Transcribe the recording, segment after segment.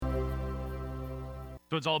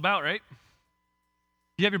That's what it's all about, right?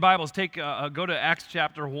 If you have your Bibles, go to Acts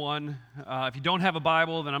chapter 1. If you don't have a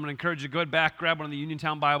Bible, then I'm going to encourage you to go back, grab one of the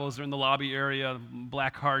Uniontown Bibles. They're in the lobby area,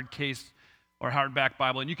 black hard case or hardback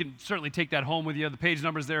Bible. And you can certainly take that home with you. The page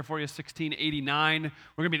number is there for you, 1689.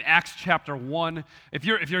 We're going to be in Acts chapter 1. If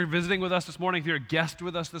you're visiting with us this morning, if you're a guest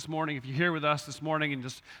with us this morning, if you're here with us this morning and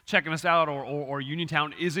just checking us out, or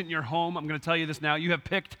Uniontown isn't your home, I'm going to tell you this now. You have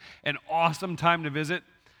picked an awesome time to visit.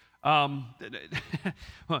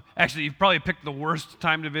 Actually, you've probably picked the worst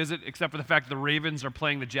time to visit, except for the fact that the Ravens are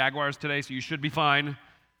playing the Jaguars today, so you should be fine.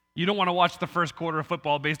 You don't want to watch the first quarter of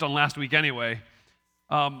football based on last week anyway.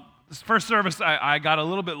 This first service, I got a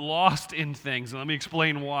little bit lost in things, and let me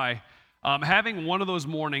explain why. Having one of those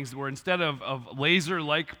mornings where instead of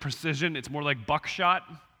laser-like precision, it's more like buckshot.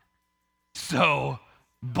 So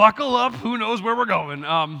buckle up, who knows where we're going.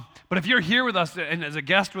 But if you're here with us and as a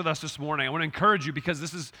guest with us this morning, I want to encourage you because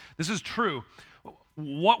this is true.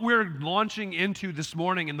 What we're launching into this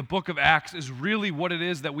morning in the book of Acts is really what it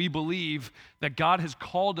is that we believe that God has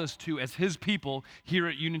called us to as His people here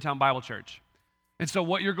at Uniontown Bible Church. And so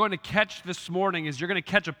what you're going to catch this morning is you're going to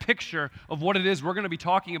catch a picture of what it is we're going to be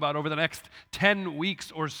talking about over the next 10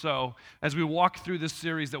 weeks or so as we walk through this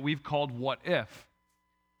series that we've called What If?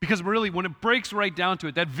 Because really, when it breaks right down to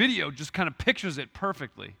it, that video just kind of pictures it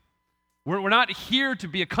perfectly. We're not here to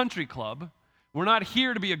be a country club. We're not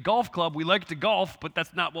here to be a golf club. We like to golf, but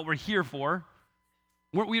that's not what we're here for.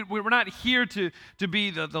 We're not here to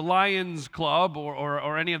be the Lions Club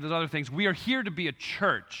or any of those other things. We are here to be a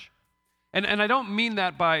church. And I don't mean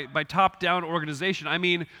that by top-down organization. I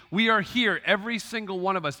mean, we are here, every single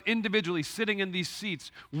one of us, individually sitting in these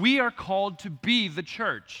seats. We are called to be the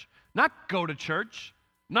church, not go to church.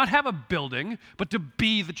 Not have a building, but to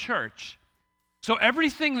be the church. So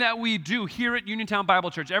everything that we do here at Uniontown Bible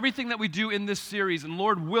Church, everything that we do in this series, and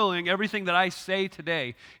Lord willing, everything that I say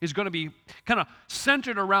today is going to be kind of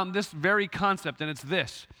centered around this very concept, and it's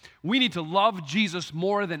this. We need to love Jesus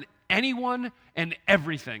more than anyone and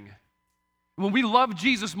everything. When we love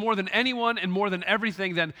Jesus more than anyone and more than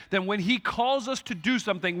everything, then when He calls us to do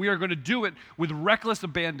something, we are going to do it with reckless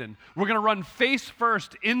abandon. We're going to run face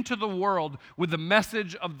first into the world with the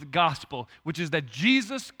message of the gospel, which is that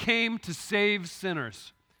Jesus came to save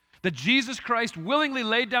sinners. That Jesus Christ willingly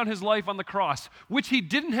laid down His life on the cross, which He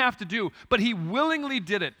didn't have to do, but He willingly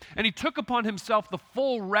did it. And He took upon Himself the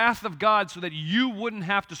full wrath of God so that you wouldn't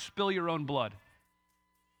have to spill your own blood.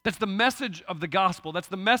 That's the message of the gospel. That's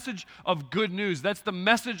the message of good news. That's the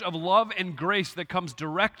message of love and grace that comes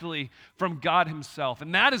directly from God Himself.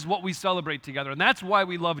 And that is what we celebrate together. And that's why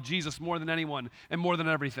we love Jesus more than anyone and more than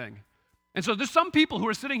everything. And so there's some people who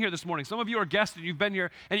are sitting here this morning. Some of you are guests and you've been here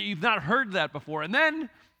and you've not heard that before. And then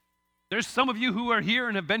there's some of you who are here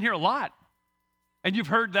and have been here a lot. And you've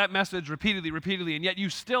heard that message repeatedly, and yet you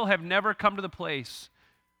still have never come to the place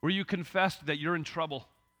where you confessed that you're in trouble.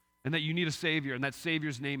 And that you need a Savior, and that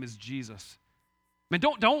Savior's name is Jesus. Man,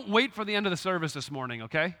 don't wait for the end of the service this morning,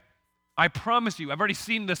 okay? I promise you, I've already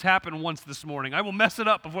seen this happen once this morning. I will mess it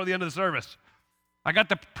up before the end of the service. I got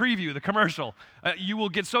the preview, the commercial. You will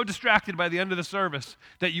get so distracted by the end of the service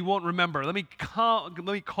that you won't remember. Let me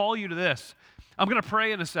call you to this. I'm going to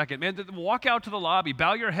pray in a second. Man, walk out to the lobby.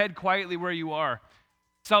 Bow your head quietly where you are.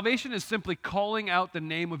 Salvation is simply calling out the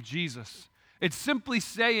name of Jesus. It's simply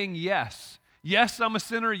saying yes. Yes, I'm a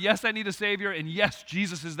sinner. Yes, I need a Savior. And yes,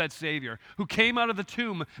 Jesus is that Savior who came out of the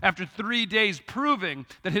tomb after 3 days, proving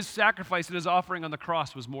that His sacrifice and His offering on the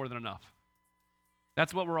cross was more than enough.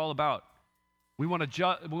 That's what we're all about. We want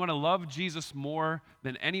to love Jesus more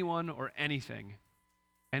than anyone or anything.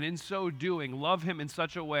 And in so doing, love Him in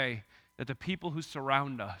such a way that the people who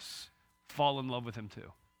surround us fall in love with Him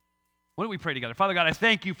too. Why don't we pray together? Father God, I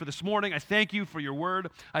thank You for this morning. I thank You for Your word.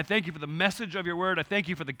 I thank You for the message of Your word. I thank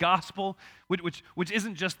You for the gospel, which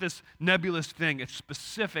isn't just this nebulous thing. It's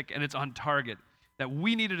specific and it's on target. That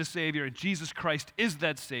we needed a Savior, and Jesus Christ is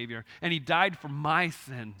that Savior, and He died for my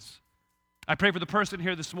sins. I pray for the person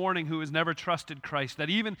here this morning who has never trusted Christ, that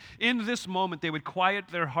even in this moment they would quiet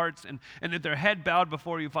their hearts and with their head bowed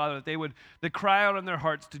before You, Father, that they cry out in their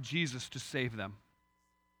hearts to Jesus to save them.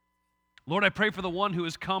 Lord, I pray for the one who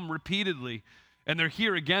has come repeatedly, and they're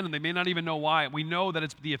here again, and they may not even know why. We know that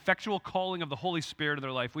it's the effectual calling of the Holy Spirit in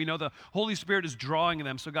their life. We know the Holy Spirit is drawing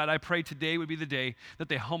them. So God, I pray today would be the day that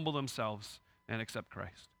they humble themselves and accept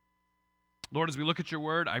Christ. Lord, as we look at Your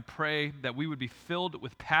word, I pray that we would be filled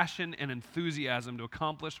with passion and enthusiasm to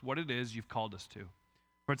accomplish what it is You've called us to.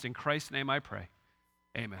 For it's in Christ's name I pray.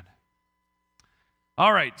 Amen.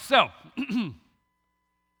 All right, so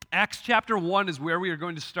Acts chapter 1 is where we are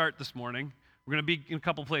going to start this morning. We're going to be in a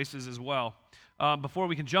couple places as well. before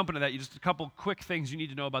we can jump into that, just a couple quick things you need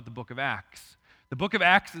to know about the book of Acts. The book of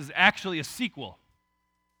Acts is actually a sequel.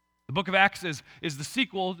 The book of Acts is the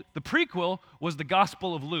sequel. The prequel was the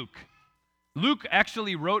Gospel of Luke. Luke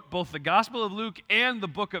actually wrote both the Gospel of Luke and the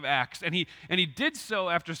book of Acts, and he did so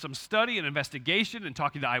after some study and investigation and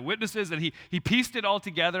talking to eyewitnesses, and he pieced it all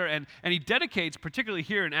together, and he dedicates, particularly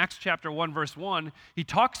here in Acts chapter 1, verse 1, he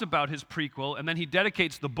talks about his prequel, and then he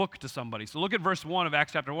dedicates the book to somebody. So look at verse 1 of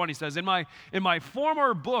Acts chapter 1. He says, In my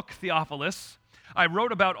former book, Theophilus, I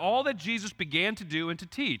wrote about all that Jesus began to do and to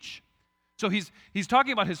teach. So he's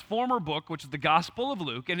talking about his former book, which is the Gospel of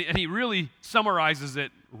Luke, and he really summarizes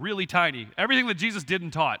it really tiny. Everything that Jesus did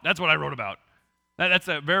and taught, that's what I wrote about. That's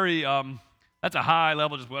a very, that's a high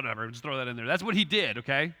level, just whatever, just throw that in there. That's what he did,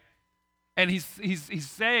 okay? And he's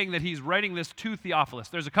saying that he's writing this to Theophilus.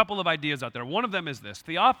 There's a couple of ideas out there. One of them is this.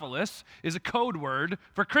 Theophilus is a code word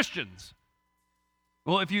for Christians.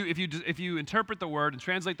 Well, if you interpret the word and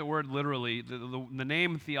translate the word literally, the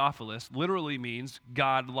name Theophilus literally means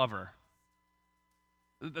God lover.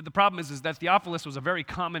 The problem is that Theophilus was a very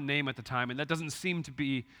common name at the time, and that doesn't seem to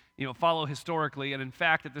be, follow historically. And in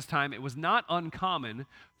fact, at this time, it was not uncommon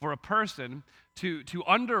for a person to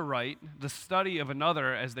underwrite the study of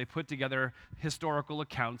another as they put together historical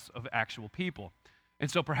accounts of actual people.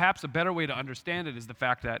 And so perhaps a better way to understand it is the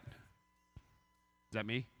fact that, is that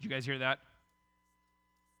me? Did you guys hear that?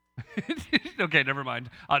 Okay, never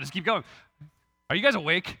mind. I'll just keep going. Are you guys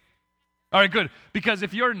awake? All right, good. Because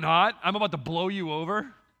if you're not, I'm about to blow you over.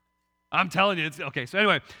 I'm telling you, it's okay. So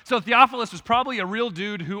anyway, Theophilus was probably a real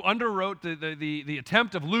dude who underwrote the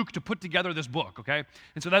attempt of Luke to put together this book, okay?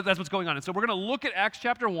 And so that's what's going on. And so we're going to look at Acts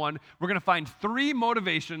chapter 1. We're going to find 3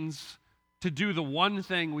 motivations to do the one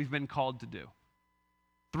thing we've been called to do.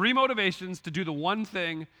 3 motivations to do the one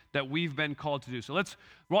thing that we've been called to do. So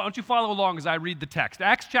why don't you follow along as I read the text.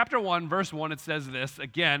 Acts chapter 1, verse 1, it says this,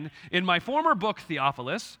 again, In my former book,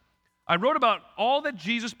 Theophilus, I wrote about all that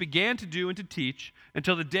Jesus began to do and to teach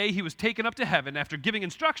until the day he was taken up to heaven after giving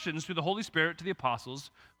instructions through the Holy Spirit to the apostles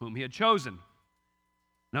whom he had chosen.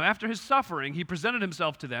 Now after his suffering, he presented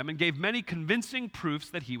himself to them and gave many convincing proofs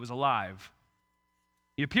that he was alive.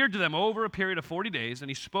 He appeared to them over a period of 40 days, and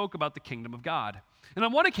he spoke about the kingdom of God. And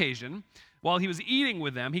on one occasion, while he was eating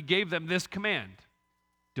with them, he gave them this command: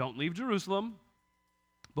 Don't leave Jerusalem,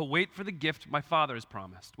 but wait for the gift my Father has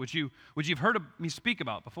promised, which you've heard me speak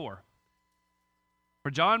about before. For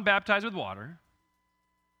John baptized with water,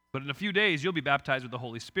 but in a few days you'll be baptized with the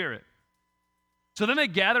Holy Spirit. So then they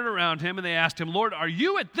gathered around him and they asked him, Lord, are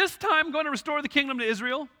you at this time going to restore the kingdom to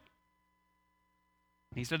Israel?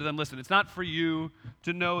 He said to them, listen, it's not for you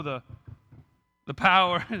to know the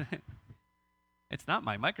power. It's not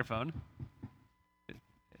my microphone.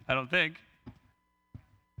 I don't think.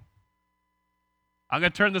 I'm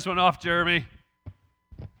going to turn this one off, Jeremy.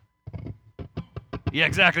 Yeah,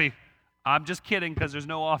 exactly. I'm just kidding because there's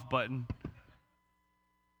no off button.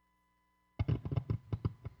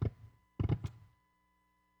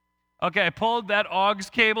 Okay, I pulled that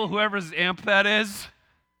AUX cable, whoever's amp that is.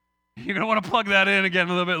 You're going to want to plug that in again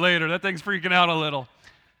a little bit later. That thing's freaking out a little.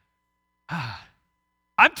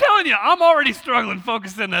 I'm telling you, I'm already struggling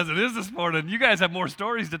focusing as it is this morning. You guys have more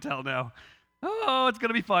stories to tell now. Oh, it's going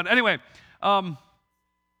to be fun. Anyway, I'm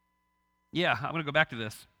going to go back to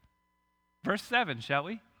this. Verse 7, shall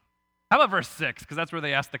we? How about verse 6? Because that's where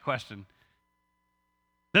they asked the question.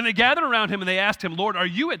 Then they gathered around him and they asked him, Lord, are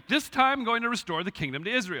you at this time going to restore the kingdom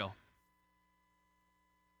to Israel?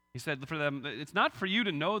 He said for them, it's not for you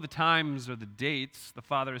to know the times or the dates the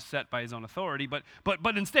Father has set by his own authority,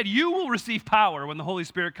 but instead you will receive power when the Holy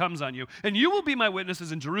Spirit comes on you, and you will be my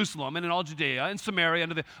witnesses in Jerusalem and in all Judea and Samaria and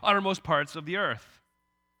to the uttermost parts of the earth.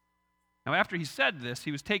 Now after he said this,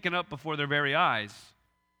 he was taken up before their very eyes,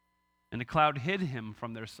 and the cloud hid him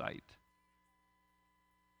from their sight.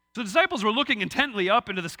 So the disciples were looking intently up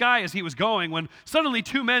into the sky as he was going, when suddenly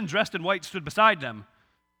 2 men dressed in white stood beside them.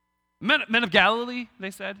 Men of Galilee, they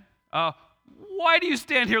said, why do you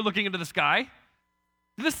stand here looking into the sky?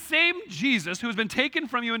 The same Jesus who has been taken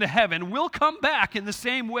from you into heaven will come back in the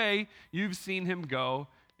same way you've seen him go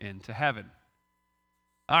into heaven.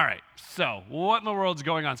 All right, so what in the world's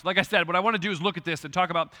going on? So like I said, what I want to do is look at this and talk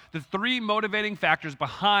about the 3 motivating factors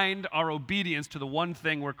behind our obedience to the one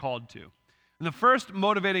thing we're called to. And the first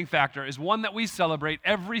motivating factor is one that we celebrate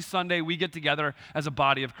every Sunday we get together as a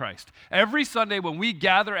body of Christ. Every Sunday when we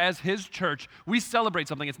gather as his church, we celebrate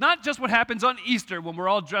something. It's not just what happens on Easter when we're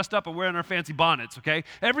all dressed up and wearing our fancy bonnets, okay?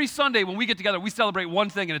 Every Sunday when we get together, we celebrate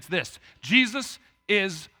one thing, and it's this: Jesus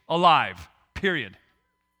is alive, period.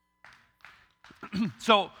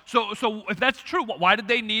 So if that's true, why did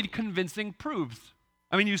they need convincing proofs?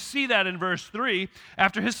 I mean, you see that in verse 3.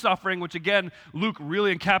 After his suffering, which again, Luke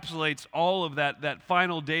really encapsulates all of that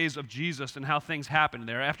final days of Jesus and how things happened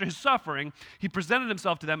there. After his suffering, he presented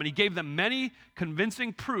himself to them and he gave them many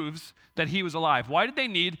convincing proofs that he was alive. Why did they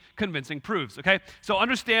need convincing proofs? Okay, so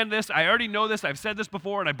understand this. I already know this. I've said this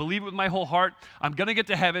before and I believe it with my whole heart. I'm going to get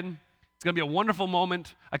to heaven. It's going to be a wonderful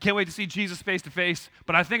moment. I can't wait to see Jesus face to face,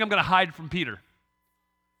 but I think I'm going to hide from Peter.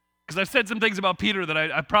 Because I've said some things about Peter that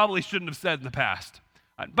I probably shouldn't have said in the past.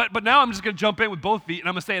 But now I'm just going to jump in with both feet, and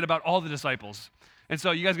I'm going to say it about all the disciples. And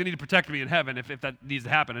so you guys are going to need to protect me in heaven if that needs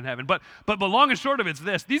to happen in heaven. But long and short of it's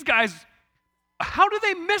this. These guys, how do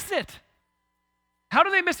they miss it? How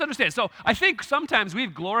do they misunderstand? So I think sometimes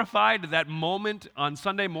we've glorified that moment on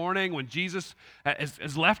Sunday morning when Jesus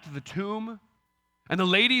has left the tomb. And the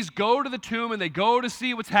ladies go to the tomb and they go to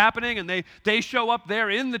see what's happening and they show up there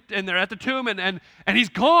and they're at the tomb and he's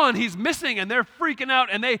gone, he's missing, and they're freaking out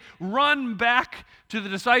and they run back to the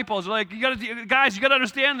disciples. They're like, guys, you gotta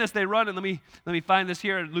understand this. They run, and let me find this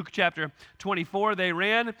here in Luke chapter 24. They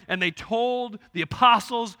ran and they told the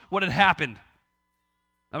apostles what had happened.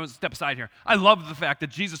 I want to step aside here. I love the fact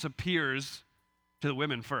that Jesus appears to the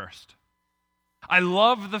women first. I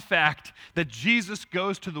love the fact that Jesus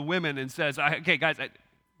goes to the women and says, okay, guys,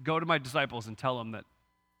 go to my disciples and tell them that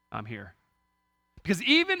I'm here. Because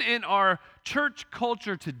even in our church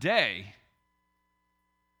culture today,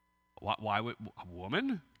 why would a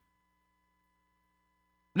woman?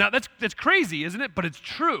 Now, that's crazy, isn't it? But it's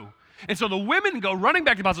true. And so the women go running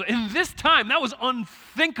back to the apostles. In this time, that was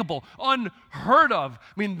unthinkable, unheard of.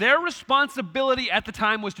 I mean, their responsibility at the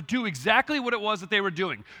time was to do exactly what it was that they were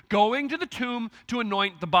doing, going to the tomb to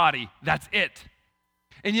anoint the body. That's it.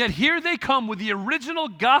 And yet here they come with the original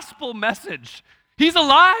gospel message. He's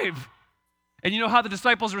alive. And you know how the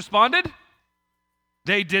disciples responded?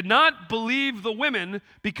 They did not believe the women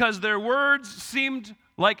because their words seemed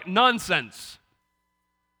like nonsense.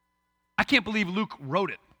 I can't believe Luke wrote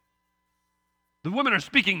it. The women are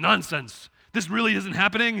speaking nonsense. This really isn't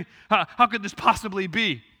happening. How could this possibly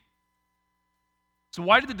be? So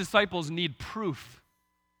why did the disciples need proof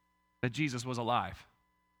that Jesus was alive?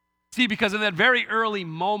 See, because in that very early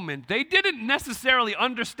moment, they didn't necessarily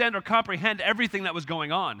understand or comprehend everything that was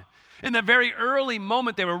going on. In that very early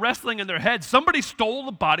moment, they were wrestling in their heads. Somebody stole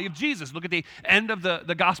the body of Jesus. Look at the end of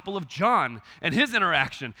the Gospel of John and his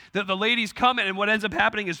interaction. The ladies come in, and what ends up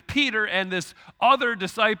happening is Peter and this other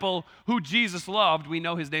disciple who Jesus loved, we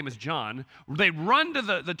know his name is John, they run to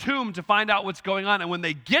the tomb to find out what's going on. And when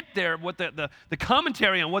they get there, what the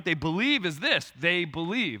commentary on what they believe is this: they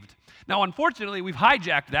believed. Now, unfortunately, we've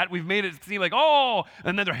hijacked that. We've made it seem like, oh,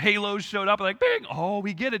 and then their halos showed up, like, bing, oh,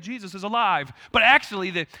 we get it, Jesus is alive. But actually,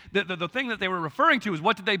 the thing that they were referring to is,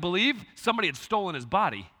 what did they believe? Somebody had stolen his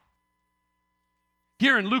body.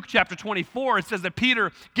 Here in Luke chapter 24, it says that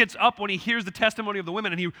Peter gets up when he hears the testimony of the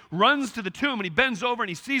women, and he runs to the tomb, and he bends over, and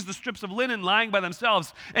he sees the strips of linen lying by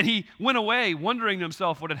themselves, and he went away wondering to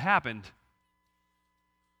himself what had happened.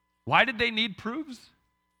 Why did they need proofs?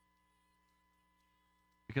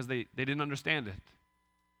 Because they didn't understand it.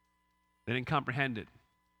 They didn't comprehend it.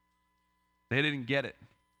 They didn't get it.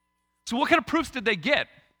 So what kind of proofs did they get?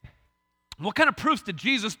 What kind of proofs did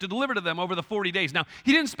Jesus deliver to them over the 40 days? Now,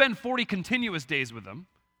 he didn't spend 40 continuous days with them.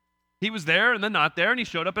 He was there and then not there, and he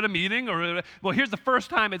showed up at a meeting. Well, here's the first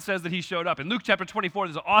time it says that he showed up. In Luke chapter 24,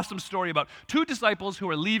 there's an awesome story about two disciples who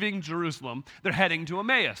are leaving Jerusalem. They're heading to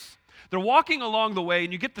Emmaus. They're walking along the way,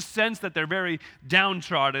 and you get the sense that they're very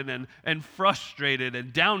downtrodden and frustrated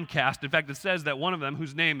and downcast. In fact, it says that one of them,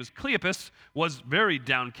 whose name is Cleopas, was very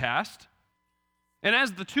downcast. And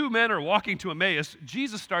as the two men are walking to Emmaus,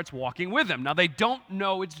 Jesus starts walking with them. Now, they don't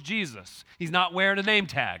know it's Jesus. He's not wearing a name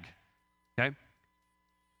tag, okay?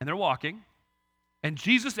 And they're walking, and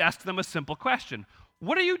Jesus asks them a simple question.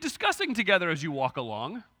 What are you discussing together as you walk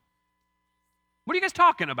along? What are you guys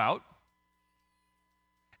talking about?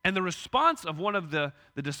 And the response of one of the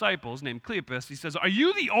disciples named Cleopas, he says, are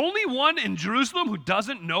you the only one in Jerusalem who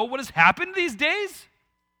doesn't know what has happened these days?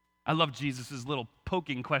 I love Jesus' little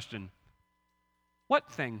poking question.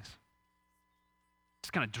 What things?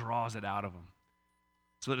 Just kind of draws it out of him.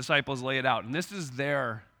 So the disciples lay it out, and this is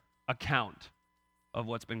their account of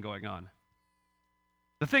what's been going on.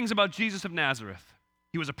 The things about Jesus of Nazareth.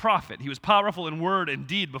 He was a prophet. He was powerful in word and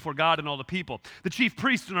deed before God and all the people. The chief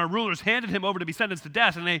priests and our rulers handed him over to be sentenced to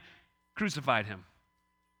death, and they crucified him.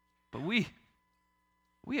 But we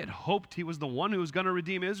had hoped he was the one who was going to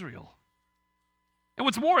redeem Israel. And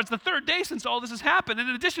what's more, it's the third day since all this has happened. And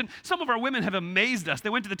in addition, some of our women have amazed us. They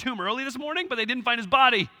went to the tomb early this morning, but they didn't find his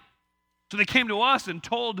body. So they came to us and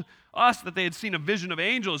told us that they had seen a vision of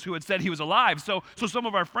angels who had said he was alive. So some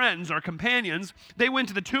of our friends, our companions, they went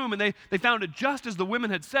to the tomb and they found it just as the women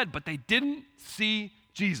had said, but they didn't see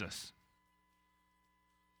Jesus.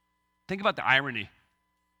 Think about the irony.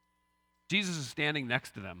 Jesus is standing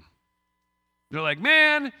next to them. They're like,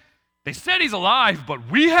 man, they said he's alive, but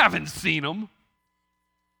we haven't seen him.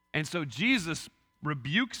 And so Jesus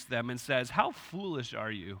rebukes them and says, how foolish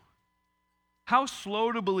are you? How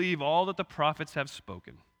slow to believe all that the prophets have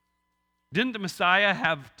spoken. Didn't the Messiah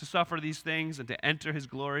have to suffer these things and to enter his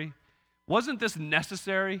glory? Wasn't this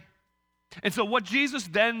necessary? And so what Jesus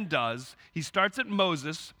then does, he starts at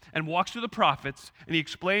Moses and walks through the prophets, and he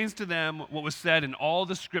explains to them what was said in all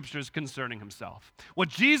the scriptures concerning himself. What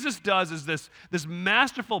Jesus does is this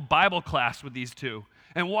masterful Bible class with these two,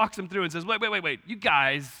 and walks them through and says, wait, you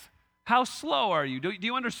guys, how slow are you? Do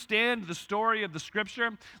you understand the story of the scripture?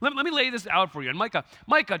 Let me lay this out for you. In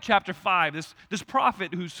Micah chapter 5, this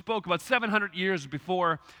prophet who spoke about 700 years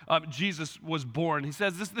before Jesus was born, he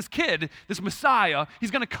says this kid, this Messiah, he's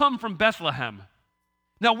going to come from Bethlehem.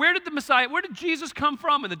 Now, where did Jesus come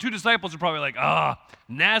from? And the two disciples are probably like,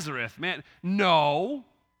 Nazareth, man. No,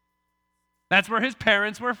 that's where his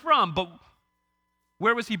parents were from. But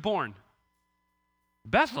where was he born?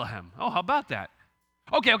 Bethlehem. Oh, how about that?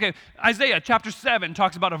 Okay. Isaiah chapter 7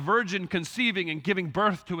 talks about a virgin conceiving and giving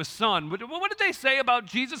birth to a son. What did they say about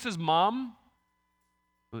Jesus' mom?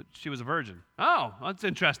 She was a virgin. Oh, that's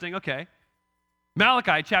interesting. Okay.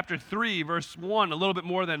 Malachi chapter 3, verse 1, a little bit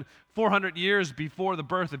more than 400 years before the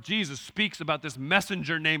birth of Jesus, speaks about this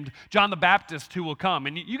messenger named John the Baptist who will come.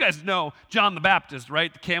 And you guys know John the Baptist,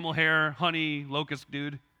 right? The camel hair, honey, locust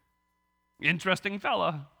dude. Interesting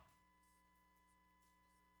fella.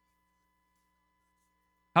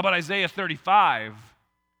 How about Isaiah 35?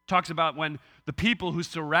 Talks about when the people who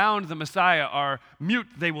surround the Messiah are mute,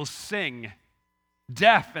 they will sing.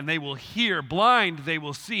 Deaf, and they will hear. Blind, they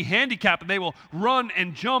will see. Handicapped, and they will run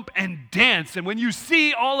and jump and dance. And when you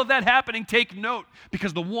see all of that happening, take note,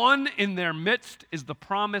 because the one in their midst is the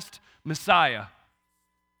promised Messiah.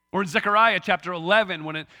 Or in Zechariah chapter 11,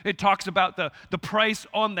 when it talks about the price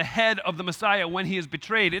on the head of the Messiah when he is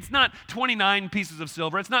betrayed. It's not 29 pieces of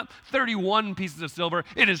silver. It's not 31 pieces of silver.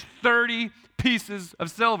 It is 30 pieces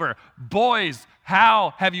of silver. Boys,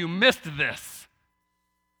 how have you missed this?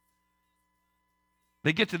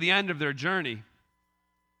 They get to the end of their journey.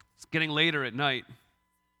 It's getting later at night.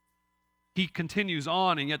 He continues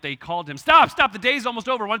on, and yet they called him, Stop, the day's almost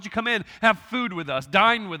over. Why don't you come in, have food with us,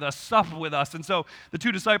 dine with us, sup with us. And so the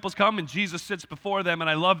two disciples come, and Jesus sits before them, and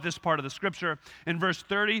I love this part of the scripture. In verse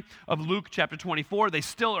 30 of Luke chapter 24, they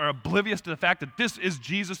still are oblivious to the fact that this is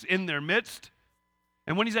Jesus in their midst.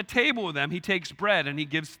 And when he's at table with them, he takes bread, and he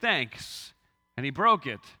gives thanks, and he broke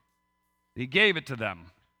it, and he gave it to them.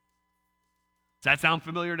 Does that sound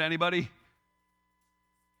familiar to anybody?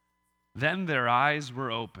 Then their eyes were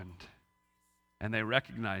opened, and they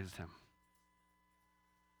recognized him.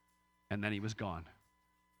 And then he was gone.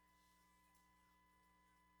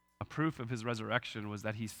 A proof of his resurrection was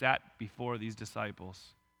that he sat before these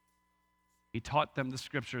disciples. He taught them the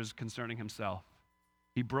scriptures concerning himself.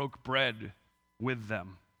 He broke bread with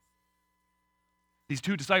them. These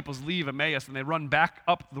two disciples leave Emmaus and they run back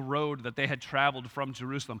up the road that they had traveled from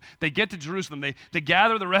Jerusalem. They get to Jerusalem. They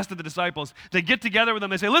gather the rest of the disciples. They get together with them.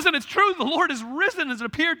 They say, listen, it's true. The Lord is risen as it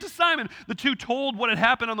appeared to Simon. The two told what had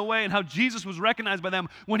happened on the way and how Jesus was recognized by them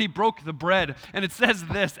when he broke the bread. And it says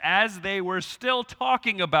this, as they were still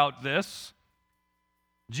talking about this,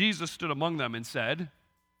 Jesus stood among them and said,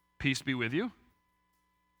 peace be with you.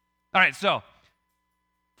 All right, so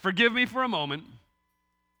forgive me for a moment.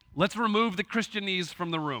 Let's remove the Christianese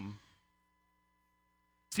from the room.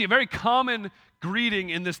 See, a very common greeting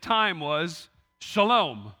in this time was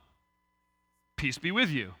shalom, peace be with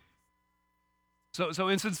you. So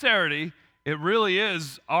in sincerity, it really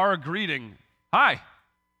is our greeting. Hi,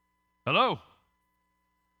 hello,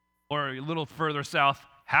 or a little further south,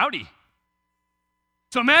 howdy.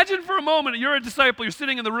 So imagine for a moment, you're a disciple, you're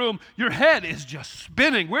sitting in the room, your head is just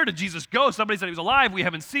spinning. Where did Jesus go? Somebody said he was alive, we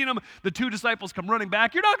haven't seen him. The two disciples come running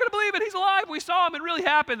back. You're not going to believe it, he's alive, we saw him, it really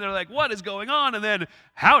happened. They're like, what is going on? And then,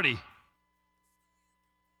 howdy.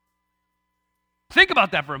 Think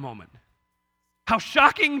about that for a moment. How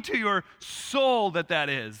shocking to your soul that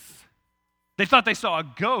is. They thought they saw a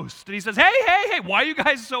ghost. And he says, hey, why are you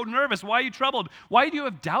guys so nervous? Why are you troubled? Why do you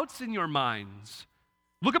have doubts in your minds?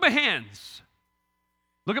 Look at my hands.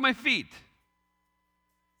 Look at my feet.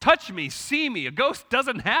 Touch me, see me. A ghost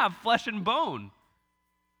doesn't have flesh and bone.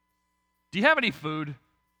 Do you have any food?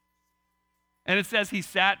 And it says he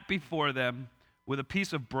sat before them with a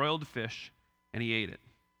piece of broiled fish, and he ate it.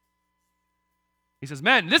 He says,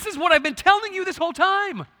 men, this is what I've been telling you this whole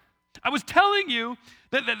time. I was telling you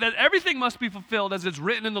that everything must be fulfilled as it's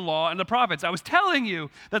written in the law and the prophets. I was telling you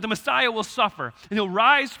that the Messiah will suffer and he'll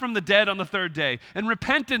rise from the dead on the third day. And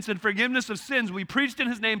repentance and forgiveness of sins we preached in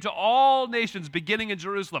his name to all nations beginning in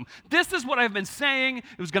Jerusalem. This is what I've been saying.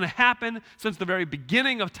 It was going to happen since the very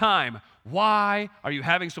beginning of time. Why are you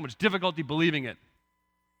having so much difficulty believing it?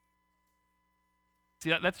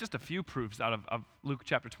 See, that's just a few proofs out of Luke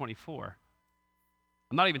chapter 24.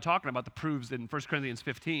 I'm not even talking about the proofs in 1 Corinthians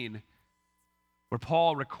 15, where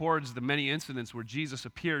Paul records the many incidents where Jesus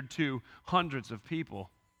appeared to hundreds of people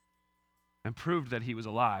and proved that he was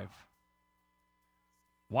alive.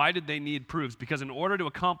 Why did they need proofs? Because in order to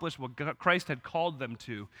accomplish what Christ had called them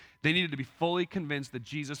to, they needed to be fully convinced that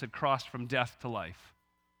Jesus had crossed from death to life.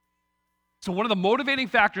 So one of the motivating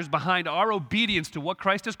factors behind our obedience to what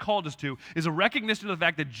Christ has called us to is a recognition of the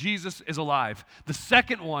fact that Jesus is alive. The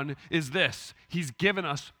second one is this: he's given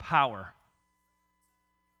us power.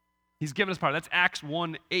 He's given us power. That's Acts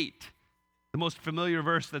 1:8, the most familiar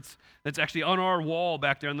verse that's actually on our wall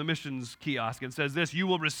back there on the missions kiosk. It says this: you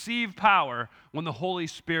will receive power when the Holy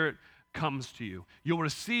Spirit comes to you. You'll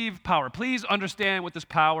receive power. Please understand what this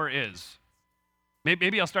power is.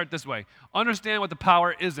 Maybe I'll start this way. Understand what the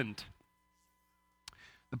power isn't.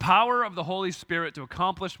 The power of the Holy Spirit to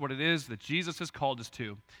accomplish what it is that Jesus has called us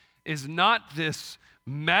to is not this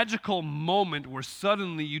magical moment where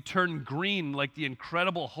suddenly you turn green like the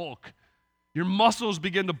Incredible Hulk. Your muscles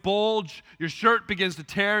begin to bulge, your shirt begins to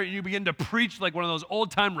tear, and you begin to preach like one of those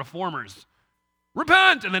old-time reformers.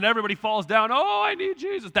 Repent! And then everybody falls down. Oh, I need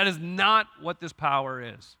Jesus. That is not what this power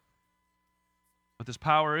is. What this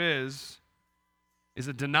power is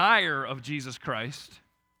a denier of Jesus Christ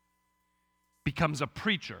becomes a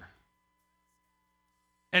preacher.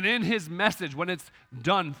 And in his message, when it's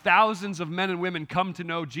done, thousands of men and women come to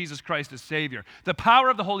know Jesus Christ as Savior. The power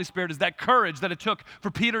of the Holy Spirit is that courage that it took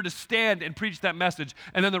for Peter to stand and preach that message,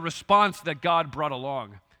 and then the response that God brought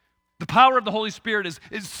along. The power of the Holy Spirit is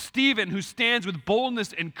Stephen, who stands with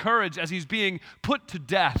boldness and courage as he's being put to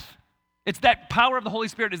death. It's that power of the Holy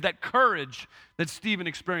Spirit is that courage that Stephen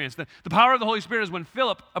experienced. The power of the Holy Spirit is when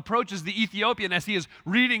Philip approaches the Ethiopian as he is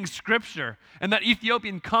reading Scripture, and that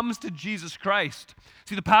Ethiopian comes to Jesus Christ.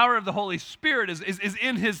 See, the power of the Holy Spirit is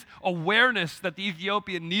in his awareness that the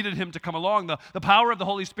Ethiopian needed him to come along. The power of the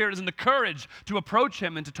Holy Spirit is in the courage to approach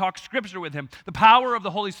him and to talk Scripture with him. The power of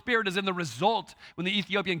the Holy Spirit is in the result when the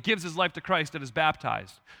Ethiopian gives his life to Christ and is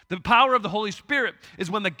baptized. The power of the Holy Spirit is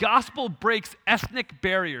when the gospel breaks ethnic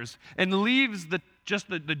barriers and leaves the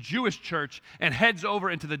Jewish church and heads over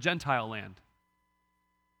into the Gentile land.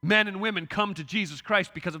 Men and women come to Jesus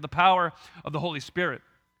Christ because of the power of the Holy Spirit.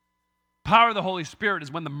 Power of the Holy Spirit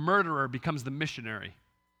is when the murderer becomes the missionary.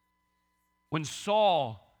 When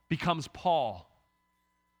Saul becomes Paul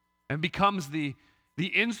and becomes the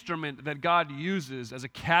instrument that God uses as a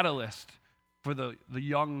catalyst for the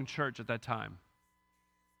young church at that time.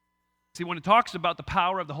 See, when it talks about the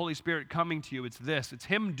power of the Holy Spirit coming to you, it's this. It's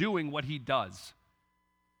him doing what he does.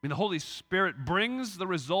 I mean, the Holy Spirit brings the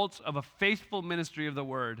results of a faithful ministry of the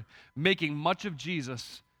word, making much of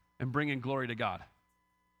Jesus and bringing glory to God.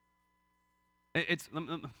 I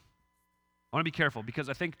want to be careful because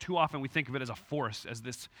I think too often we think of it as a force, as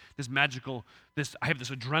this magical, I have this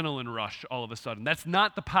adrenaline rush all of a sudden. That's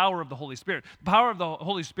not the power of the Holy Spirit. The power of the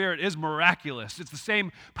Holy Spirit is miraculous. It's the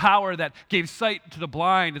same power that gave sight to the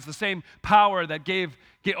blind. It's the same power that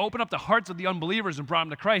opened up the hearts of the unbelievers and brought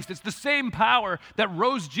them to Christ. It's the same power that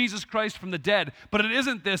rose Jesus Christ from the dead, but it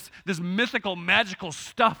isn't this mythical, magical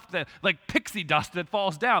stuff that like pixie dust that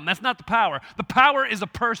falls down. That's not the power. The power is a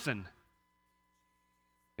person.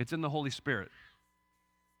 It's in the Holy Spirit.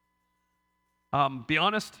 Be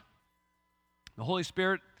honest, the Holy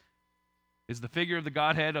Spirit is the figure of the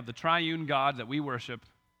Godhead, of the triune God that we worship,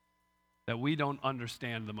 that we don't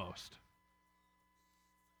understand the most.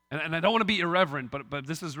 And I don't want to be irreverent, but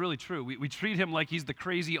this is really true. We treat him like he's the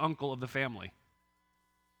crazy uncle of the family.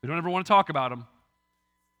 We don't ever want to talk about him,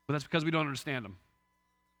 but that's because we don't understand him.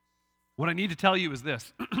 What I need to tell you is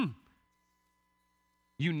this.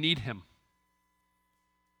 You need him.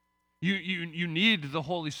 You need the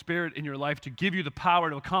Holy Spirit in your life to give you the power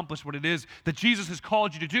to accomplish what it is that Jesus has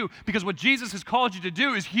called you to do. Because what Jesus has called you to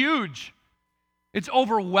do is huge. It's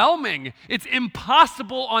overwhelming. It's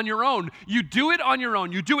impossible on your own. You do it on your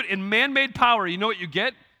own. You do it in man-made power. You know what you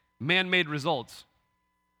get? Man-made results.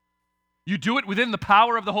 You do it within the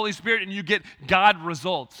power of the Holy Spirit and you get God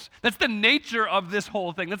results. That's the nature of this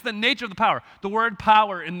whole thing. That's the nature of the power. The word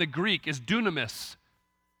power in the Greek is dunamis.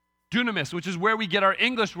 Dunamis, which is where we get our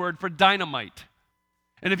English word for dynamite.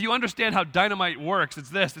 And if you understand how dynamite works, it's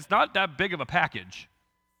this. It's not that big of a package,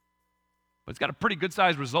 but it's got a pretty good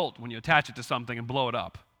sized result when you attach it to something and blow it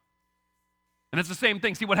up. And it's the same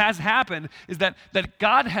thing. See, what has happened is that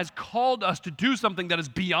God has called us to do something that is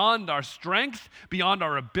beyond our strength, beyond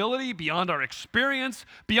our ability, beyond our experience,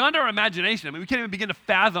 beyond our imagination. I mean, we can't even begin to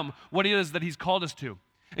fathom what it is that he's called us to.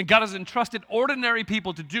 And God has entrusted ordinary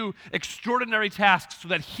people to do extraordinary tasks so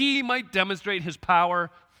that he might demonstrate his power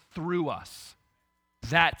through us.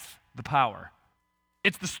 That's the power.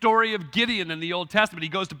 It's the story of Gideon in the Old Testament. He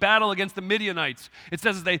goes to battle against the Midianites. It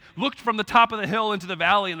says as they looked from the top of the hill into the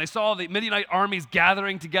valley and they saw the Midianite armies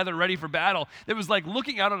gathering together ready for battle, it was like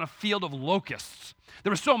looking out on a field of locusts.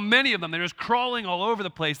 There were so many of them. They were just crawling all over the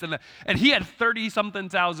place. And he had 30-something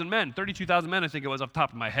thousand men, 32,000 men I think it was off the top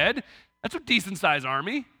of my head. That's a decent-sized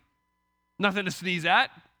army. Nothing to sneeze at.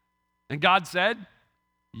 And God said,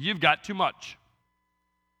 "You've got too much."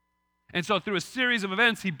 And so through a series of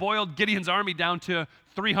events, he boiled Gideon's army down to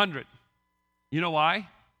 300. You know why?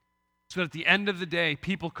 So that at the end of the day,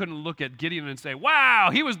 people couldn't look at Gideon and say, "Wow,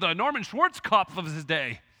 he was the Norman Schwarzkopf of his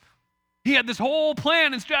day. He had this whole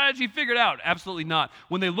plan and strategy figured out." Absolutely not.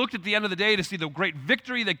 When they looked at the end of the day to see the great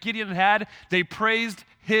victory that Gideon had, they praised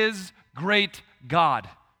his great God.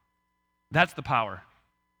 That's the power.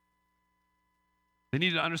 They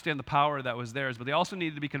needed to understand the power that was theirs, but they also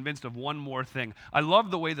needed to be convinced of one more thing. I love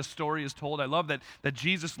the way the story is told. I love that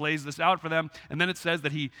Jesus lays this out for them, and then it says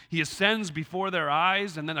that he ascends before their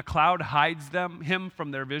eyes, and then a cloud hides him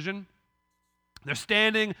from their vision. They're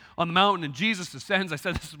standing on the mountain, and Jesus ascends. I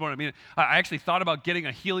said this morning. I mean, I actually thought about getting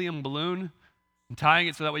a helium balloon and tying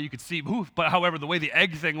it so that way you could see. But however, the way the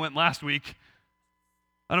egg thing went last week,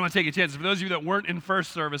 I don't want to take a chance. For those of you that weren't in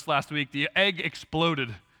first service last week, the egg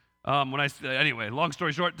exploded. Anyway, long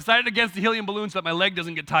story short, decided against the helium balloon so that my leg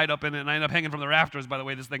doesn't get tied up in it and I end up hanging from the rafters by the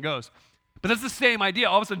way this thing goes. But that's the same idea.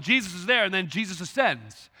 All of a sudden, Jesus is there and then Jesus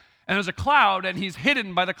ascends. And there's a cloud and he's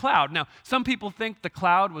hidden by the cloud. Now, some people think the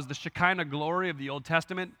cloud was the Shekinah glory of the Old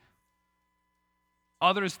Testament.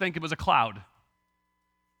 Others think it was a cloud.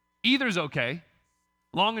 Either's okay.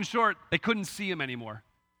 Long and short, they couldn't see him anymore.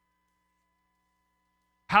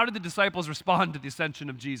 How did the disciples respond to the ascension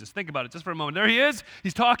of Jesus? Think about it just for a moment. There he is.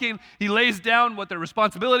 He's talking. He lays down what their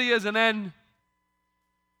responsibility is, and then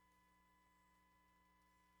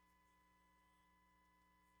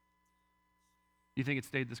you think it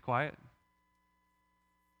stayed this quiet?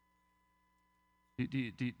 Do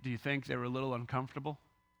you think they were a little uncomfortable?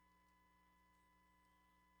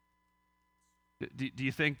 Do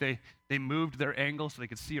you think they moved their angle so they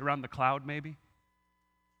could see around the cloud maybe?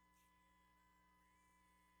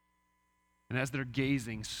 And as they're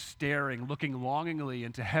gazing, staring, looking longingly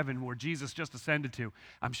into heaven where Jesus just ascended to,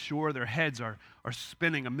 I'm sure their heads are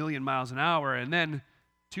spinning 1,000,000 miles an hour. And then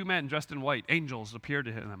 2 men dressed in white, angels, appeared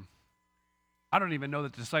to them. I don't even know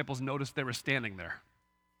that the disciples noticed they were standing there.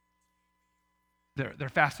 Their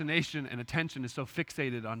fascination and attention is so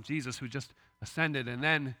fixated on Jesus who just ascended. And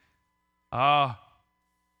then,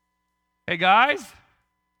 hey guys,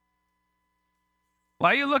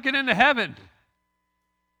 why are you looking into heaven?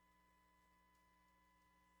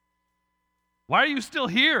 Why are you still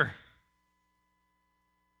here?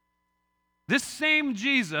 This same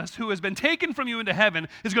Jesus who has been taken from you into heaven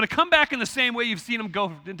is going to come back in the same way you've seen him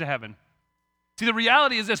go into heaven. See, the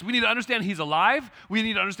reality is this. We need to understand he's alive. We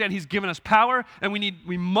need to understand he's given us power. And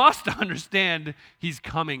we must understand he's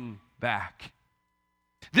coming back.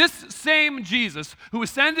 This same Jesus who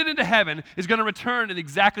ascended into heaven is going to return in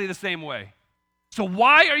exactly the same way. So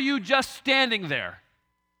why are you just standing there?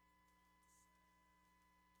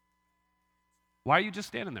 Why are you just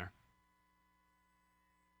standing there?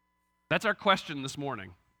 That's our question this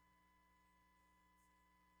morning.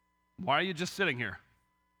 Why are you just sitting here?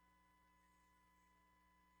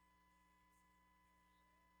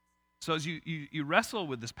 So as you wrestle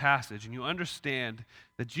with this passage and you understand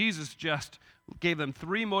that Jesus just gave them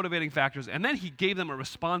 3 motivating factors and then he gave them a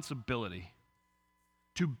responsibility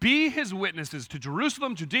to be his witnesses to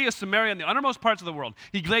Jerusalem, Judea, Samaria, and the uttermost parts of the world.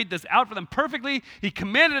 He laid this out for them perfectly. He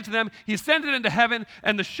commanded it to them. He ascended into heaven.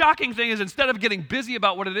 And the shocking thing is, instead of getting busy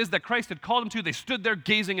about what it is that Christ had called them to, they stood there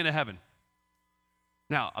gazing into heaven.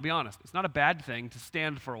 Now, I'll be honest. It's not a bad thing to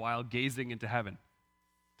stand for a while gazing into heaven.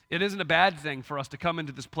 It isn't a bad thing for us to come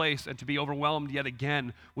into this place and to be overwhelmed yet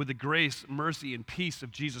again with the grace, mercy, and peace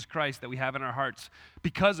of Jesus Christ that we have in our hearts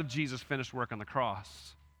because of Jesus' finished work on the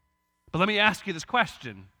cross. But let me ask you this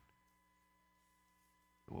question.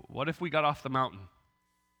 What if we got off the mountain?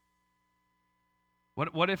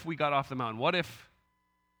 What if we got off the mountain? What if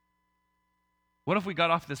we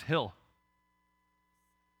got off this hill?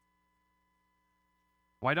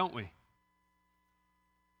 Why don't we?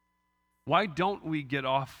 Why don't we get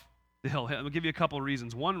off the hill? I'll give you a couple of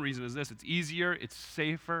reasons. One reason is this: it's easier, it's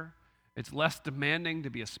safer, it's less demanding to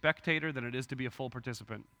be a spectator than it is to be a full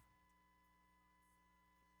participant.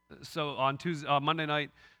 So on Monday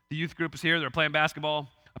night, the youth group is here. They're playing basketball.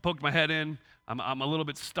 I poked my head in. I'm a little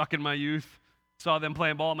bit stuck in my youth. Saw them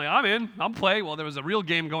playing ball. I'm like, I'm in. I'll play. Well, there was a real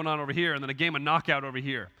game going on over here, and then a game of knockout over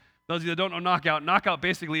here. Those of you that don't know knockout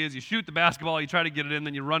basically is you shoot the basketball, you try to get it in,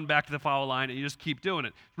 then you run back to the foul line, and you just keep doing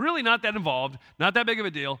it. Really not that involved, not that big of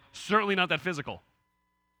a deal, certainly not that physical.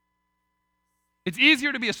 It's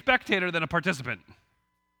easier to be a spectator than a participant.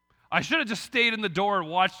 I should have just stayed in the door and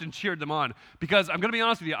watched and cheered them on, because I'm going to be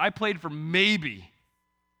honest with you, I played for maybe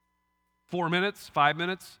 4 minutes, 5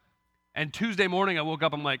 minutes, and Tuesday morning I woke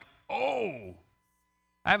up, I'm like, oh,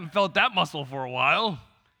 I haven't felt that muscle for a while.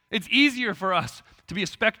 It's easier for us to be a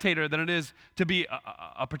spectator than it is to be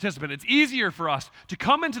a participant. It's easier for us to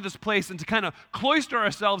come into this place and to kind of cloister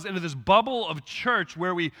ourselves into this bubble of church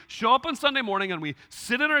where we show up on Sunday morning and we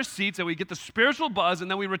sit in our seats and we get the spiritual buzz,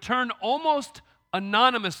 and then we return almost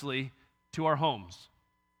anonymously to our homes.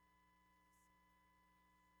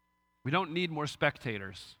 We don't need more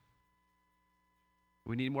spectators.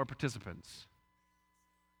 We need more participants.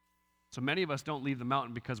 So many of us don't leave the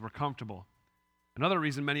mountain because we're comfortable. Another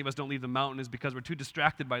reason many of us don't leave the mountain is because we're too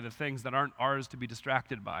distracted by the things that aren't ours to be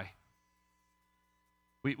distracted by.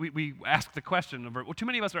 We ask the question, too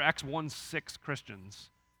many of us are Acts 1:6 Christians.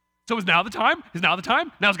 So is now the time? Is now the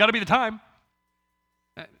time? Now's got to be the time.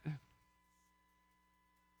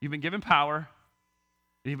 You've been given power,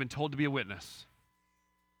 and you've been told to be a witness.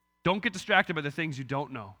 Don't get distracted by the things you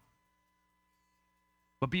don't know,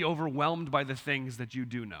 but be overwhelmed by the things that you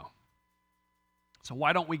do know. So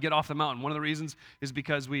why don't we get off the mountain? One of the reasons is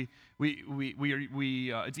because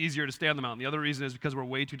it's easier to stay on the mountain. The other reason is because we're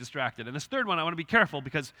way too distracted. And this third one, I want to be careful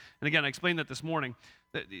because, and again, I explained that this morning,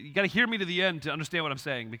 that you got to hear me to the end to understand what I'm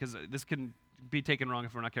saying, because this can be taken wrong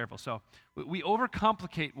if we're not careful. So we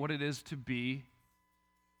overcomplicate what it is to be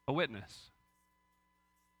a witness.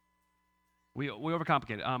 We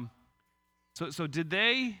overcomplicate it. So did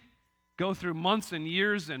they go through months and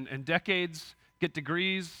years and decades, get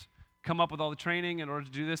degrees, come up with all the training in order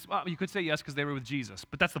to do this? Well, you could say yes because they were with Jesus,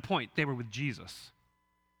 but that's the point. They were with Jesus.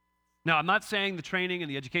 Now, I'm not saying the training and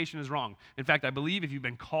the education is wrong. In fact, I believe if you've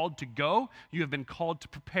been called to go, you have been called to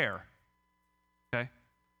prepare. Okay?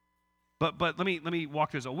 But let me walk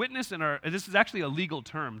through this. A witness this is actually a legal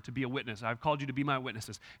term to be a witness. I've called you to be my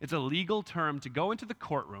witnesses. It's a legal term to go into the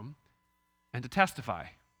courtroom and to testify.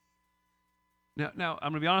 Now,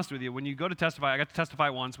 I'm going to be honest with you. When you go to testify, I got to testify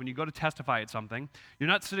once. When you go to testify at something, you're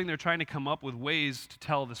not sitting there trying to come up with ways to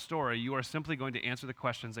tell the story. You are simply going to answer the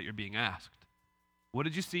questions that you're being asked. What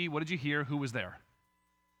did you see? What did you hear? Who was there?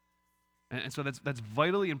 And so that's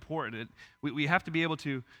vitally important. We have to be able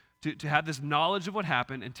to have this knowledge of what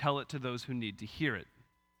happened and tell it to those who need to hear it.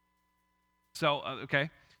 So,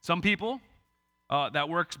 some people, that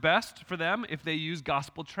works best for them if they use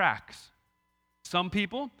gospel tracts. Some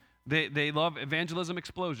people, they love evangelism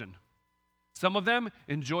explosion. Some of them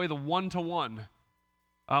enjoy the one-to-one.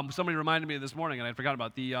 Somebody reminded me this morning, and I forgot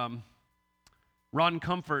about the Ron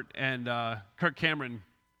Comfort and Kirk Cameron.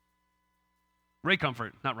 Ray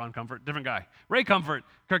Comfort, not Ron Comfort, different guy. Ray Comfort,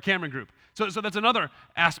 Kirk Cameron group. So that's another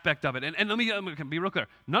aspect of it. And let me be real clear.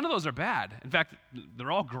 None of those are bad. In fact,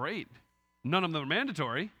 they're all great. None of them are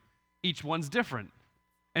mandatory. Each one's different.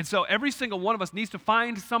 And so every single one of us needs to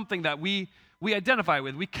find something that we identify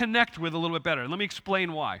with, we connect with a little bit better. And let me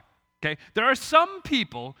explain why. Okay? There are some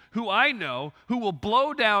people who I know who will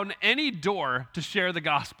blow down any door to share the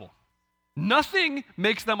gospel. Nothing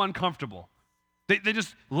makes them uncomfortable. They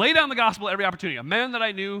just lay down the gospel at every opportunity. A man that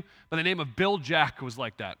I knew by the name of Bill Jack was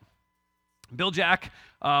like that. Bill Jack,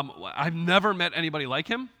 I've never met anybody like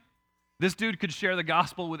him. This dude could share the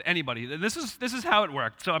gospel with anybody. This is how it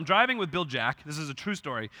worked. So I'm driving with Bill Jack. This is a true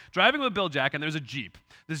story. Driving with Bill Jack, and there's a Jeep.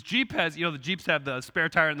 This Jeep has, the Jeeps have the spare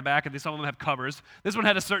tire in the back, and some of them have covers. This one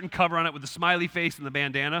had a certain cover on it with the smiley face and the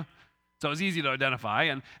bandana. So it was easy to identify.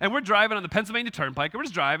 And we're driving on the Pennsylvania Turnpike, and we're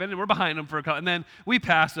just driving, and we're behind them for a couple, and then we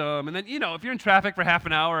pass them. And then, if you're in traffic for half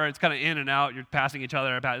an hour, it's kind of in and out, you're passing each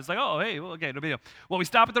other. It's like, oh, hey, well, okay, no big deal. Well, we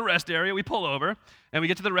stop at the rest area, we pull over, and we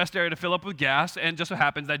get to the rest area to fill up with gas, and just so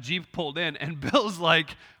happens that Jeep pulled in, and Bill's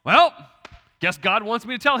like, well, guess God wants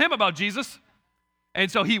me to tell him about Jesus.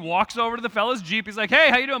 And so he walks over to the fella's Jeep. He's like,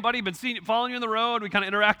 hey, how you doing, buddy? Been following you on the road. We kind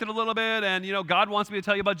of interacted a little bit, and, God wants me to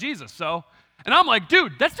tell you about Jesus. And I'm like,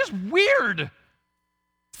 dude, that's just weird.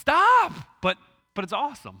 Stop. But it's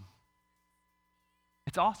awesome.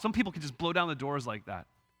 It's awesome. Some people can just blow down the doors like that.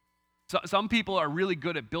 Some people are really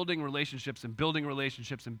good at building relationships and building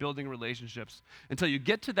relationships and building relationships until you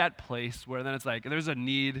get to that place where then it's like there's a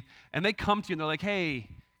need, and they come to you and they're like, hey,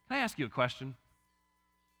 can I ask you a question?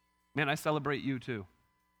 Man, I celebrate you too.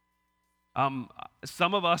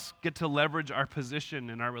 Some of us get to leverage our position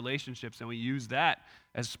in our relationships, and we use that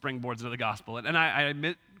as springboards into the gospel. And I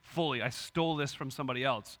admit fully, I stole this from somebody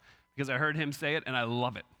else because I heard him say it, and I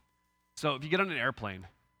love it. So if you get on an airplane,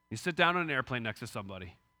 you sit down on an airplane next to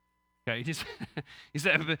somebody. Okay, he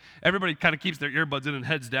said everybody kind of keeps their earbuds in and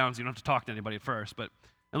heads down, so you don't have to talk to anybody at first. But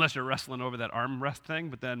unless you're wrestling over that armrest thing,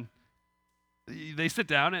 but then they sit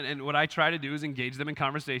down, and what I try to do is engage them in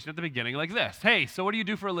conversation at the beginning like this. Hey, so what do you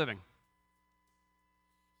do for a living?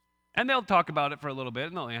 And they'll talk about it for a little bit,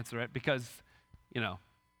 and they'll answer it because,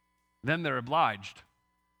 then they're obliged.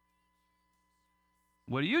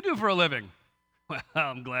 What do you do for a living? Well,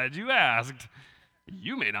 I'm glad you asked.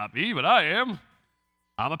 You may not be, but I am.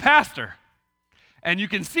 I'm a pastor. And you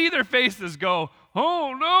can see their faces go,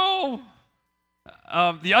 oh no.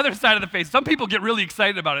 The other side of the face, some people get really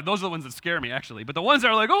excited about it. Those are the ones that scare me, actually. But the ones that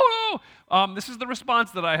are like, oh no, this is the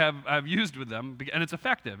response that I've used with them, and it's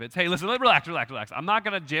effective. It's, hey, listen, relax. I'm not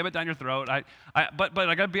going to jam it down your throat. But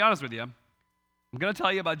I got to be honest with you. I'm going to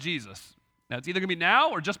tell you about Jesus. Now, it's either going to be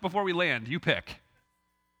now or just before we land. You pick.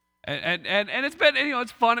 And it's been,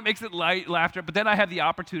 it's fun. It makes it light, laughter. But then I have the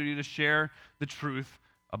opportunity to share the truth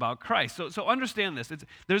about Christ. So understand this.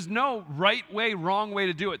 There's no right way, wrong way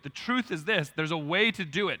to do it. The truth is this. There's a way to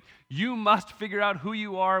do it. You must figure out who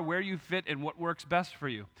you are, where you fit, and what works best for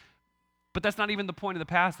you. But that's not even the point of the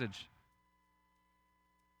passage.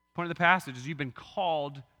 The point of the passage is you've been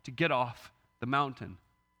called to get off the mountain.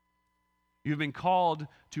 You've been called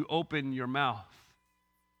to open your mouth.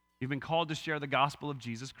 You've been called to share the gospel of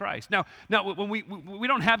Jesus Christ. Now when we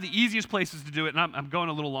don't have the easiest places to do it, and I'm going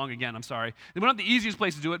a little long again, I'm sorry. We don't have the easiest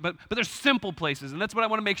place to do it, but there's simple places, and that's what I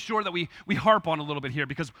want to make sure that we harp on a little bit here,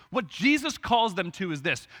 because what Jesus calls them to is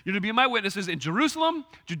this. You're to be my witnesses in Jerusalem,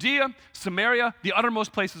 Judea, Samaria, the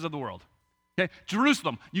uttermost places of the world. Okay?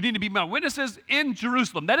 Jerusalem, you need to be my witnesses in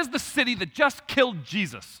Jerusalem. That is the city that just killed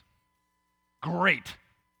Jesus. Great.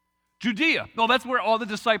 Judea, well, that's where all the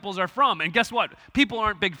disciples are from. And guess what? People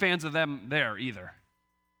aren't big fans of them there either.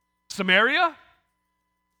 Samaria,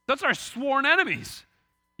 that's our sworn enemies.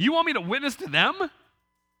 You want me to witness to them?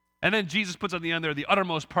 And then Jesus puts on the end there the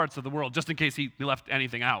uttermost parts of the world, just in case he left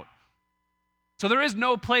anything out. So there is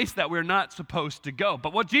no place that we're not supposed to go.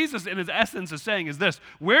 But what Jesus, in his essence, is saying is this: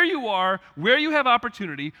 where you are, where you have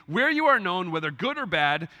opportunity, where you are known, whether good or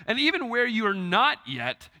bad, and even where you are not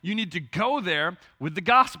yet, you need to go there with the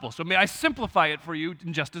gospel. So may I simplify it for you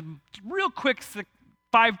in just a real quick 6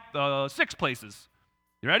 places.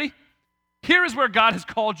 You ready? Here is where God has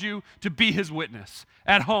called you to be his witness.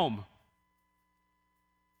 At home,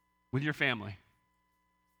 with your family.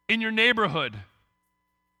 In your neighborhood,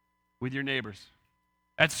 with your neighbors.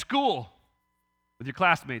 At school, with your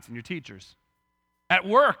classmates and your teachers. At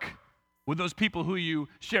work, with those people who you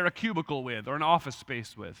share a cubicle with or an office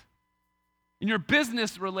space with. In your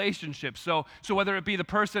business relationships, so whether it be the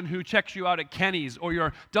person who checks you out at Kenny's or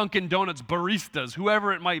your Dunkin' Donuts baristas,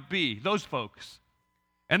 whoever it might be, those folks.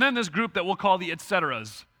 And then this group that we'll call the et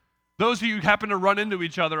ceteras. Those who you happen to run into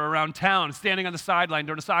each other around town, standing on the sideline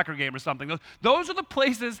during a soccer game or something. Those are the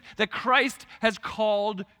places that Christ has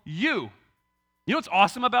called you. You know what's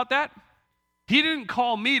awesome about that? He didn't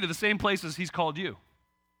call me to the same places he's called you.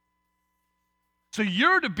 So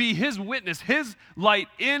you're to be his witness, his light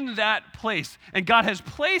in that place. And God has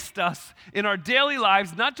placed us in our daily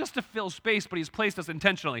lives, not just to fill space, but he's placed us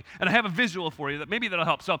intentionally. And I have a visual for you that maybe that'll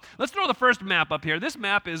help. So let's throw the first map up here. This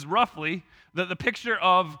map is roughly the picture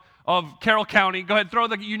of Carroll County. Go ahead, throw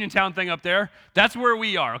the Uniontown thing up there. That's where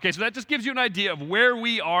we are. Okay, so that just gives you an idea of where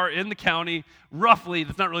we are in the county, roughly.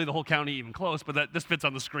 That's not really the whole county even close, but this fits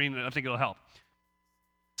on the screen, and I think it'll help.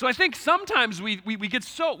 So I think sometimes we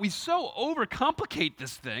so overcomplicate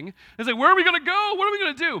this thing. It's like, where are we going to go? What are we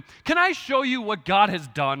going to do? Can I show you what God has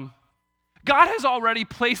done? God has already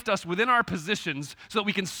placed us within our positions so that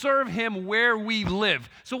we can serve him where we live.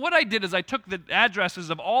 So what I did is I took the addresses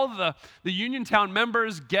of all the Uniontown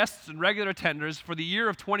members, guests, and regular attenders for the year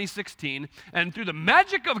of 2016, and through the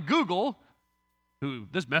magic of Google,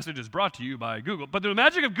 this message is brought to you by Google, but through the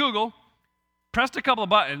magic of Google, pressed a couple of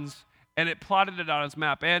buttons, and it plotted it on its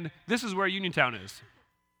map. And this is where Uniontown is.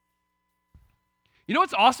 You know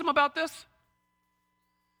what's awesome about this?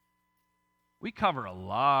 We cover a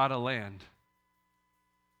lot of land.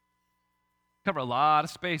 Cover a lot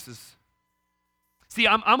of spaces. See,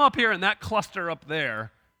 I'm up here in that cluster up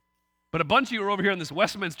there, but a bunch of you are over here in this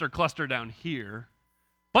Westminster cluster down here.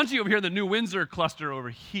 bunch of you over here in the New Windsor cluster over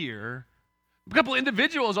here. A couple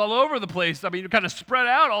individuals all over the place. I mean, you're kind of spread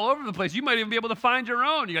out all over the place. You might even be able to find your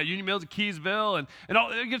own. You got Union Mills at Keysville, and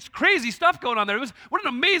all, it's crazy stuff going on there. What an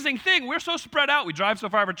amazing thing. We're so spread out. We drive so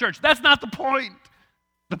far for church. That's not the point.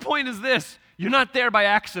 The point is this: you're not there by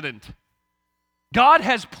accident. God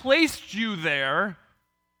has placed you there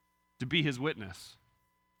to be his witness.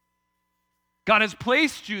 God has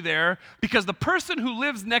placed you there because the person who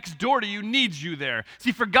lives next door to you needs you there.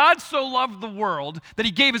 See, for God so loved the world that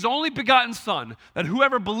he gave his only begotten Son, that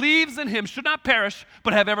whoever believes in him should not perish,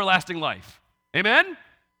 but have everlasting life. Amen?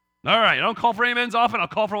 All right, I don't call for amens often, I'll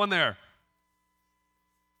call for one there.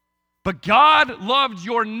 But God loved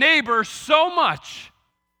your neighbor so much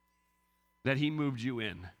that he moved you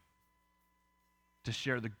in to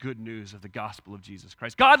share the good news of the gospel of Jesus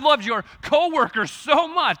Christ. God loved your coworker so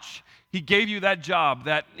much, he gave you that job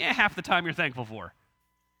that half the time you're thankful for.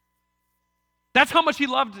 That's how much he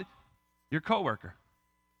loved your coworker.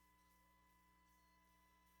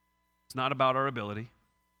 It's not about our ability.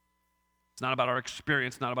 It's not about our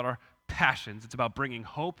experience, not about our passions. It's about bringing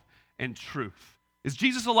hope and truth. Is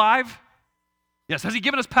Jesus alive? Yes. Has he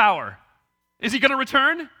given us power? Is he going to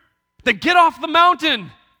return? Then get off the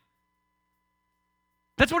mountain.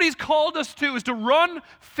 That's what he's called us to, is to run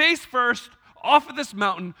face first off of this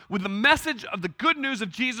mountain with the message of the good news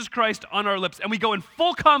of Jesus Christ on our lips. And we go in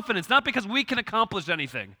full confidence, not because we can accomplish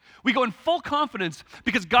anything. We go in full confidence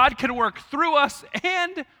because God can work through us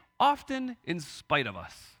and often in spite of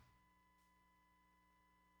us.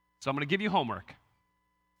 So I'm going to give you homework.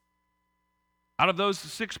 Out of those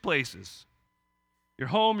 6 places, your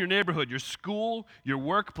home, your neighborhood, your school, your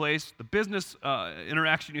workplace, the business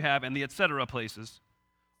interaction you have, and the et cetera places,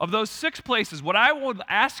 of those 6 places, what I will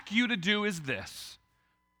ask you to do is this.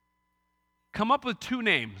 Come up with 2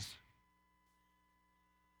 names.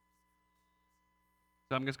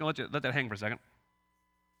 So I'm just going to let that hang for a second.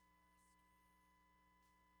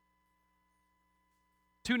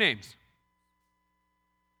 2 names.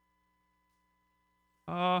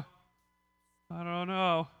 I don't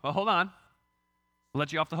know. Well, hold on. I'll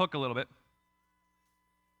let you off the hook a little bit.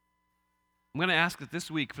 I'm going to ask that this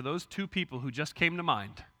week, for those 2 people who just came to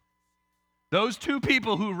mind, those 2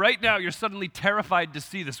 people who right now you're suddenly terrified to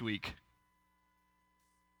see this week,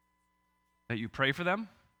 that you pray for them,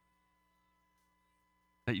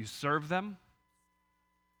 that you serve them,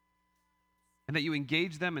 and that you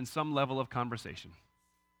engage them in some level of conversation.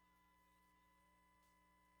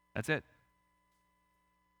 That's it.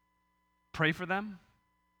 Pray for them,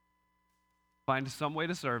 find some way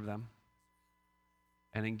to serve them,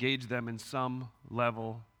 and engage them in some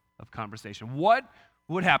level of conversation. What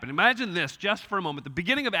would happen? Imagine this just for a moment. The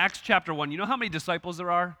beginning of Acts chapter 1, you know how many disciples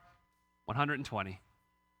there are? 120.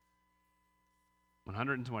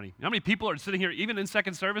 120. You know how many people are sitting here even in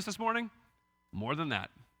second service this morning? More than that.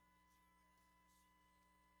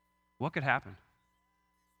 What could happen?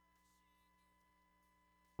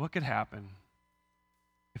 What could happen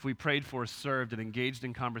if we prayed for, served, and engaged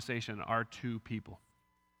in conversation our 2 people?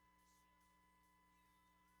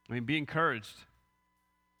 I mean, be encouraged.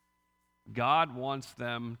 God wants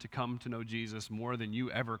them to come to know Jesus more than you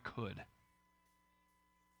ever could.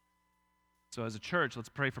 So as a church, let's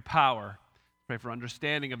pray for power. Let's pray for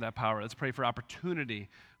understanding of that power. Let's pray for opportunity.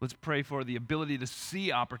 Let's pray for the ability to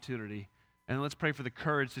see opportunity. And let's pray for the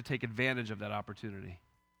courage to take advantage of that opportunity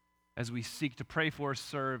as we seek to pray for,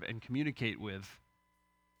 serve, and communicate with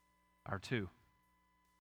our 2.